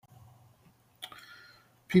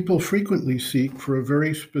People frequently seek for a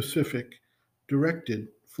very specific, directed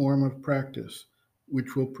form of practice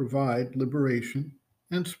which will provide liberation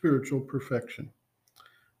and spiritual perfection.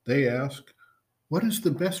 They ask, what is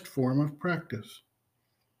the best form of practice?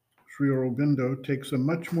 Sri Aurobindo takes a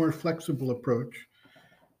much more flexible approach,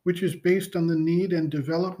 which is based on the need and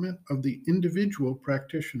development of the individual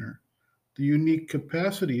practitioner, the unique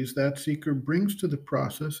capacities that seeker brings to the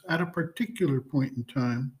process at a particular point in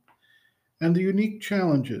time, and the unique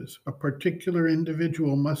challenges a particular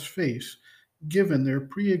individual must face given their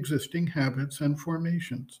pre-existing habits and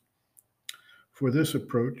formations. For this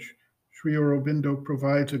approach, Sri Aurobindo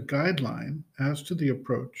provides a guideline as to the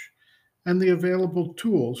approach and the available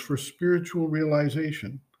tools for spiritual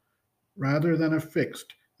realization, rather than a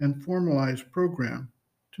fixed and formalized program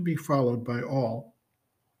to be followed by all.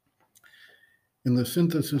 In the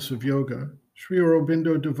Synthesis of Yoga, Sri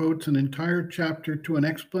Aurobindo devotes an entire chapter to an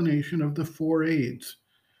explanation of the four aids,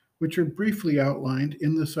 which are briefly outlined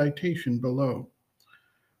in the citation below.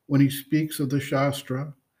 When he speaks of the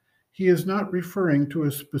Shastra, he is not referring to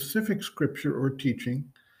a specific scripture or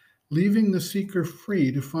teaching, leaving the seeker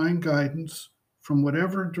free to find guidance from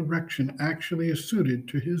whatever direction actually is suited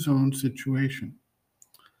to his own situation.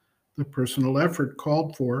 The personal effort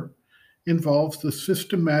called for involves the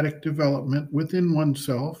systematic development within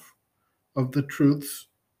oneself of the truths,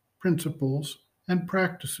 principles, and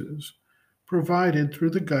practices provided through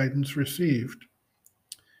the guidance received.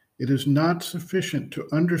 It is not sufficient to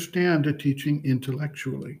understand a teaching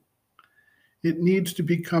intellectually. It needs to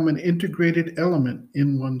become an integrated element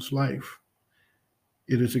in one's life.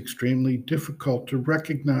 It is extremely difficult to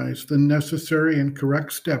recognize the necessary and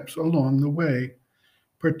correct steps along the way,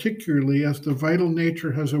 particularly as the vital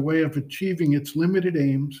nature has a way of achieving its limited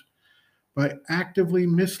aims by actively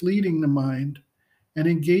misleading the mind and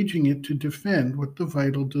engaging it to defend what the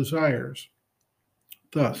vital desires.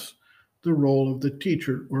 Thus, the role of the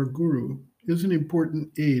teacher or guru is an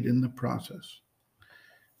important aid in the process.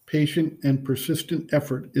 Patient and persistent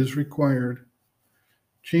effort is required.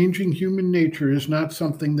 Changing human nature is not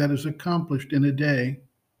something that is accomplished in a day.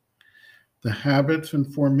 The habits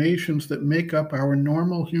and formations that make up our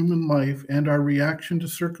normal human life and our reaction to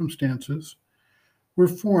circumstances were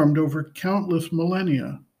formed over countless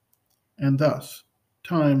millennia, and thus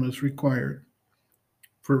time is required.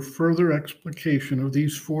 For further explication of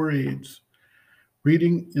these four aids,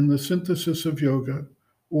 reading in the Synthesis of Yoga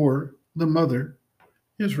or The Mother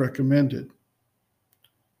is recommended.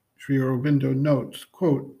 Sri Aurobindo notes,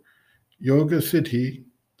 quote, Yoga Siddhi,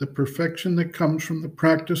 the perfection that comes from the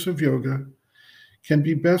practice of yoga, can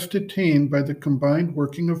be best attained by the combined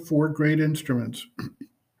working of four great instruments.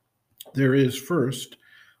 There is, first,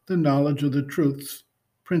 the knowledge of the truths,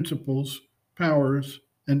 principles, powers,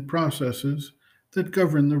 and processes that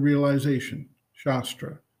govern the realization,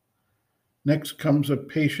 Shastra. Next comes a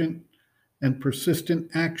patient and persistent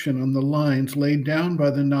action on the lines laid down by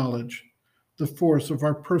the knowledge, the force of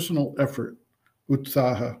our personal effort,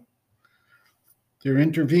 Utsaha. There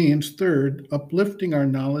intervenes, third, uplifting our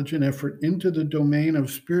knowledge and effort into the domain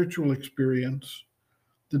of spiritual experience,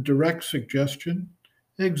 the direct suggestion,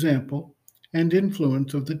 example, and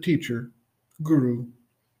influence of the teacher, guru.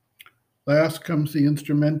 Last comes the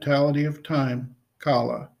instrumentality of time,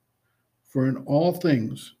 Kala, for in all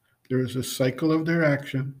things there is a cycle of their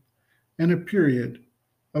action and a period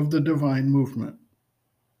of the divine movement.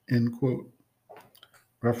 End quote.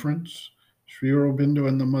 Reference, Sri Aurobindo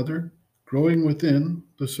and the Mother, Growing Within,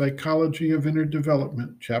 The Psychology of Inner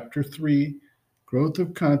Development, Chapter 3, Growth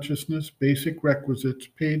of Consciousness, Basic Requisites,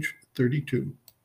 page 32.